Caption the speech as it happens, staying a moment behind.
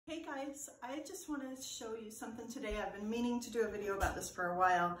guys, I just want to show you something today. I've been meaning to do a video about this for a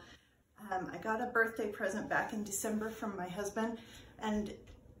while. I got a birthday present back in December from my husband, and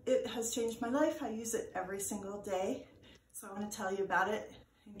it has changed my life. I use it every single day, so I want to tell you about it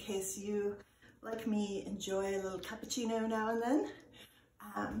in case you, like me, enjoy a little cappuccino now and then.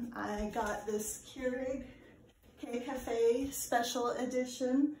 I got this Keurig K-Cafe Special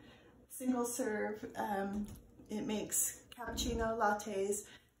Edition single serve. It makes cappuccino, lattes,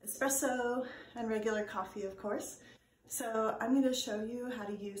 espresso, and regular coffee, of course. So I'm going to show you how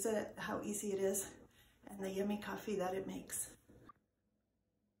to use it, how easy it is, and the yummy coffee that it makes.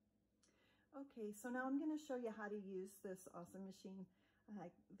 Okay, so now I'm going to show you how to use this awesome machine.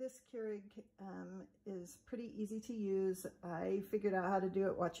 This Keurig is pretty easy to use. I figured out how to do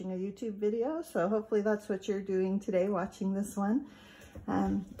it watching a YouTube video, so hopefully that's what you're doing today, watching this one.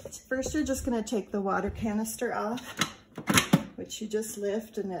 First, you're just going to take the water canister off, which you just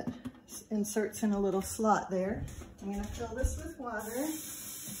lift, and it inserts in a little slot there. I'm going to fill this with water.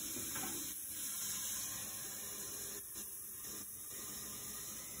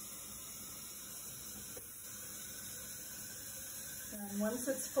 And once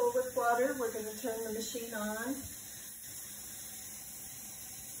it's full with water, we're going to turn the machine on.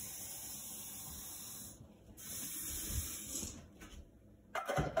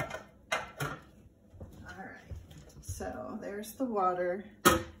 So there's the water,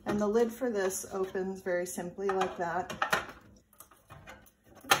 and the lid for this opens very simply like that.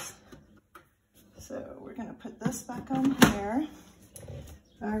 Oops. So we're going to put this back on here.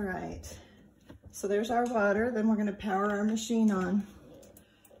 All right, so there's our water. Then we're going to power our machine on.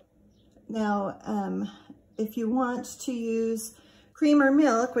 Now, if you want to use cream or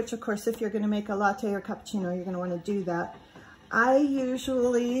milk, which of course if you're going to make a latte or cappuccino, you're going to want to do that. I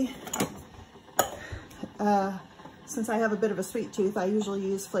usually, since I have a bit of a sweet tooth, I usually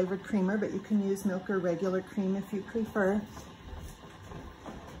use flavored creamer, but you can use milk or regular cream if you prefer.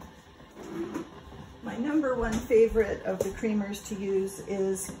 My #1 favorite of the creamers to use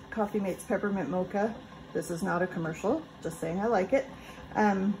is Coffee Mate's Peppermint Mocha. This is not a commercial, just saying I like it.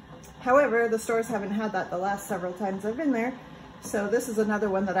 However, the stores haven't had that the last several times I've been there, so this is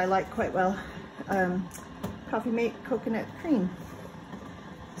another one that I like quite well. Coffee Mate Coconut Cream.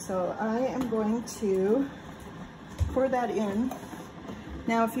 So I am going to pour that in.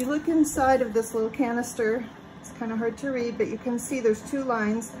 Now, if you look inside of this little canister, it's kind of hard to read, but you can see there's 2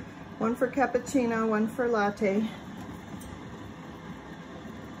 lines, one for cappuccino, one for latte.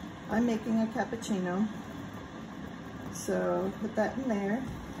 I'm making a cappuccino, so put that in there,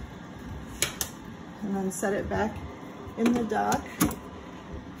 and then set it back in the dock.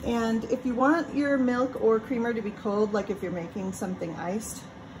 And if you want your milk or creamer to be cold, like if you're making something iced,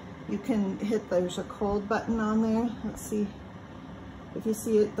 you can hit, there's a cold button on there. Let's see if you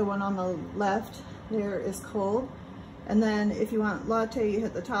see it, the one on the left there is cold. And then if you want latte, you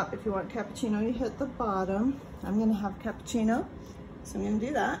hit the top. If you want cappuccino, you hit the bottom. I'm gonna have cappuccino, so I'm gonna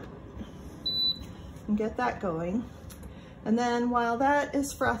do that and get that going. And then while that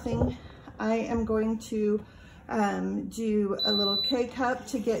is frothing, I am going to do a little K-cup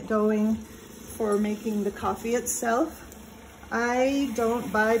to get going for making the coffee itself. I don't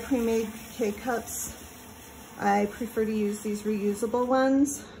buy pre-made K-cups. I prefer to use these reusable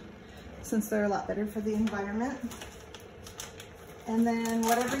ones since they're a lot better for the environment. And then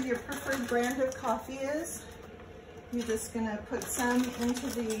whatever your preferred brand of coffee is, you're just gonna put some into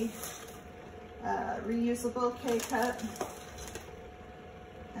the reusable K-cup.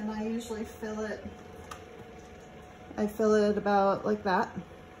 And I usually fill it about like that.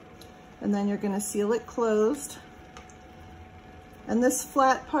 And then you're gonna seal it closed. And this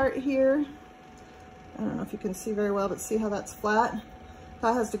flat part here, I don't know if you can see very well, but see how that's flat?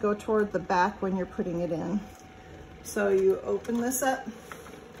 That has to go toward the back when you're putting it in. So you open this up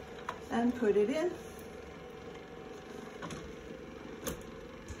and put it in.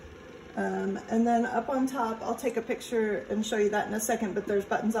 And then up on top, I'll take a picture and show you that in a second, but there's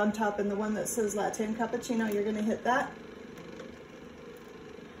buttons on top, and the one that says latte and cappuccino, you're gonna hit that.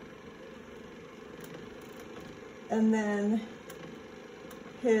 And then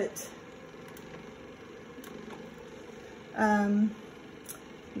hit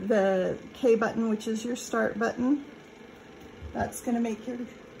the K button, which is your start button. That's going to make your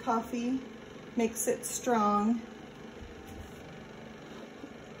coffee, makes it strong.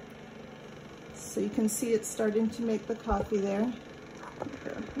 So you can see it's starting to make the coffee there.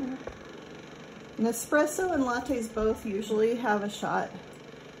 An espresso and lattes both usually have a shot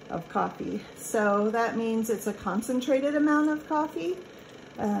of coffee. So that means it's a concentrated amount of coffee,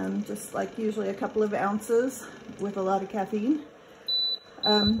 just like usually a couple of ounces with a lot of caffeine.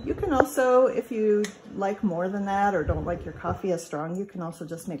 You can also, if you like more than that or don't like your coffee as strong, you can also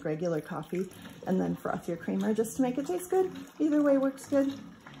just make regular coffee and then froth your creamer just to make it taste good. Either way works good.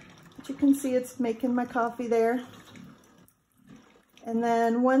 But you can see it's making my coffee there. And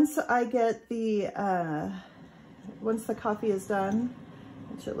then once I get the, once the coffee is done,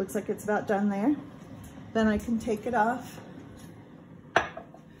 which it looks like it's about done there, then I can take it off.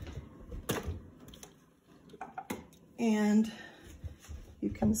 And you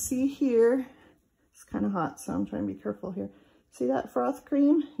can see here, it's kind of hot, so I'm trying to be careful here. See that froth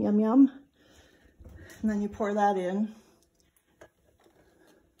cream? Yum, yum. And then you pour that in.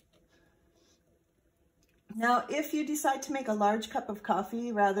 Now, if you decide to make a large cup of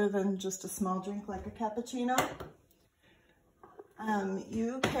coffee rather than just a small drink like a cappuccino,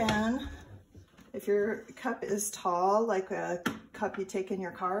 you can, if your cup is tall, like a cup you take in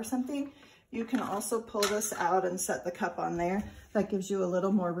your car or something, you can also pull this out and set the cup on there. That gives you a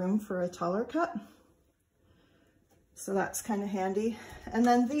little more room for a taller cup. So that's kind of handy. And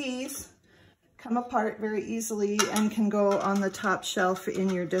then these come apart very easily and can go on the top shelf in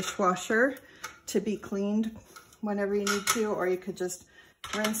your dishwasher to be cleaned whenever you need to, or you could just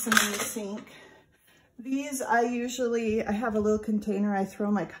rinse them in the sink. These I have a little container. I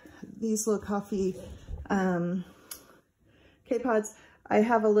throw these little coffee K-Pods. I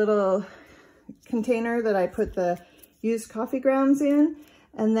have a little container that I put the used coffee grounds in,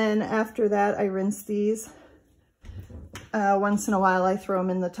 and then after that I rinse these. Once in a while I throw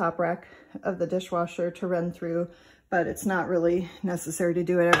them in the top rack of the dishwasher to run through, but it's not really necessary to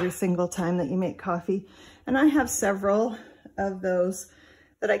do it every single time that you make coffee. And I have several of those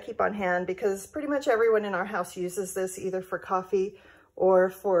that I keep on hand because pretty much everyone in our house uses this either for coffee or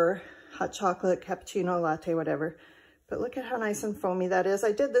for hot chocolate, cappuccino, latte, whatever. But look at how nice and foamy that is.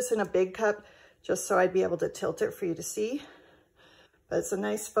 I did this in a big cup just so I'd be able to tilt it for you to see. But it's a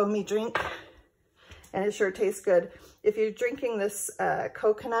nice foamy drink and it sure tastes good. If you're drinking this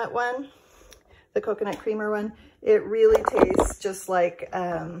coconut one, the coconut creamer one, it really tastes just like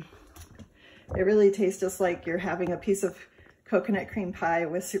you're having a piece of coconut cream pie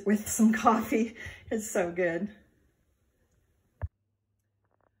with some coffee. It's so good.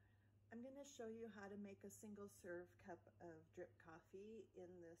 I'm going to show you how to make a single serve cup of drip coffee in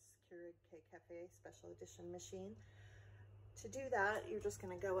this Keurig K-Cafe special edition machine. To do that, you're just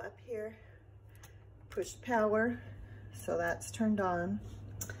going to go up here, push power, so that's turned on.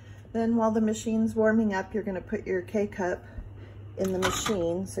 Then while the machine's warming up, you're going to put your K-cup in the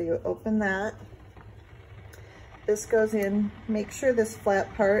machine. So you open that. This goes in. Make sure this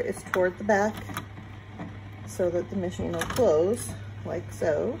flat part is toward the back so that the machine will close, like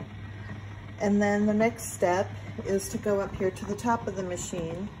so. And then the next step is to go up here to the top of the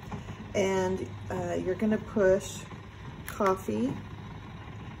machine, and you're going to push coffee,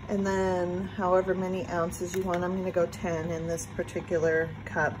 and then however many ounces you want. I'm going to go 10 in this particular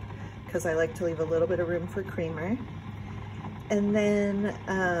cup because I like to leave a little bit of room for creamer. And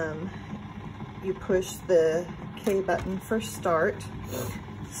then you push the K button for start.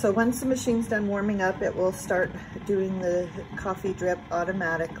 So once the machine's done warming up, it will start doing the coffee drip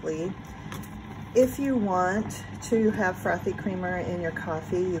automatically. If you want to have frothy creamer in your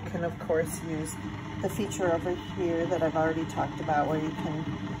coffee, you can of course use the feature over here that I've already talked about, where you can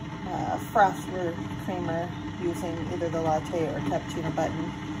froth your creamer using either the latte or cappuccino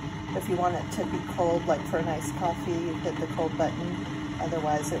button. If you want it to be cold, like for a nice coffee, you hit the cold button.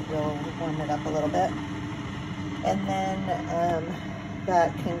 Otherwise, it will warm it up a little bit. And then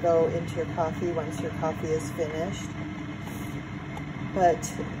that can go into your coffee once your coffee is finished.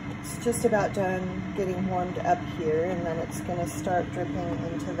 But it's just about done getting warmed up here, and then it's going to start dripping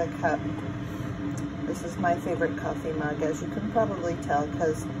into the cup. This is my favorite coffee mug, as you can probably tell,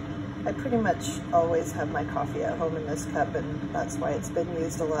 because I pretty much always have my coffee at home in this cup, and that's why it's been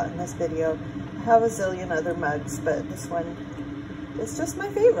used a lot in this video. I have a zillion other mugs, but this one is just my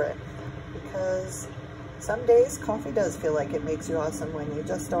favorite, because some days coffee does feel like it makes you awesome when you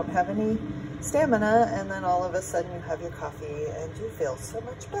just don't have any stamina, and then all of a sudden you have your coffee and you feel so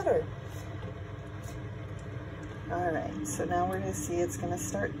much better. All right, so now we're going to see it's going to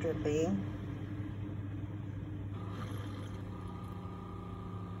start dripping.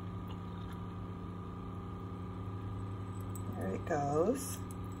 There it goes.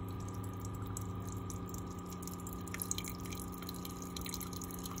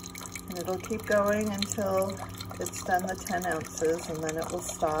 And it'll keep going until it's done the 10 ounces, and then it will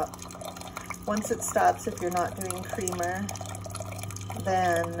stop. Once it stops, if you're not doing creamer,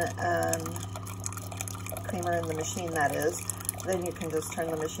 then creamer in the machine, that is, then you can just turn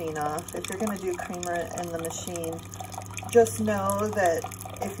the machine off. If you're going to do creamer in the machine, just know that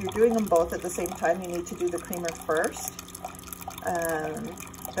if you're doing them both at the same time, you need to do the creamer first.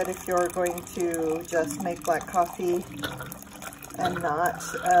 But if you're going to just make black coffee and not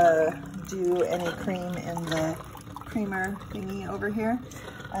do any cream in the creamer thingy over here,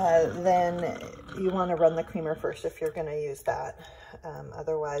 then you want to run the creamer first if you're going to use that.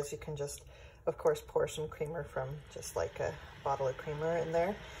 Otherwise, you can just, of course, pour some creamer from just like a bottle of creamer in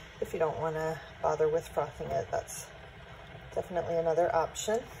there. If you don't want to bother with frothing it, that's definitely another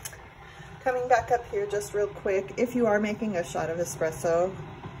option. Coming back up here just real quick, if you are making a shot of espresso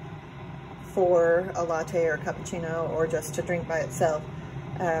for a latte or a cappuccino or just to drink by itself,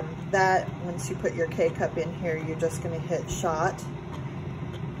 that once you put your K-cup in here, you're just going to hit shot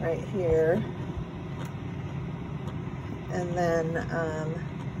right here. And then,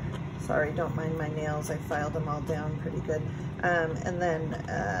 sorry, don't mind my nails, I filed them all down pretty good. And then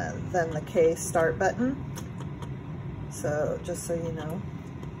the K start button, so just so you know.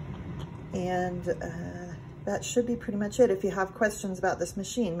 And that should be pretty much it. If you have questions about this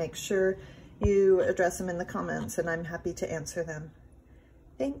machine, make sure you address them in the comments and I'm happy to answer them.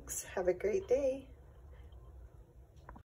 Thanks, have a great day.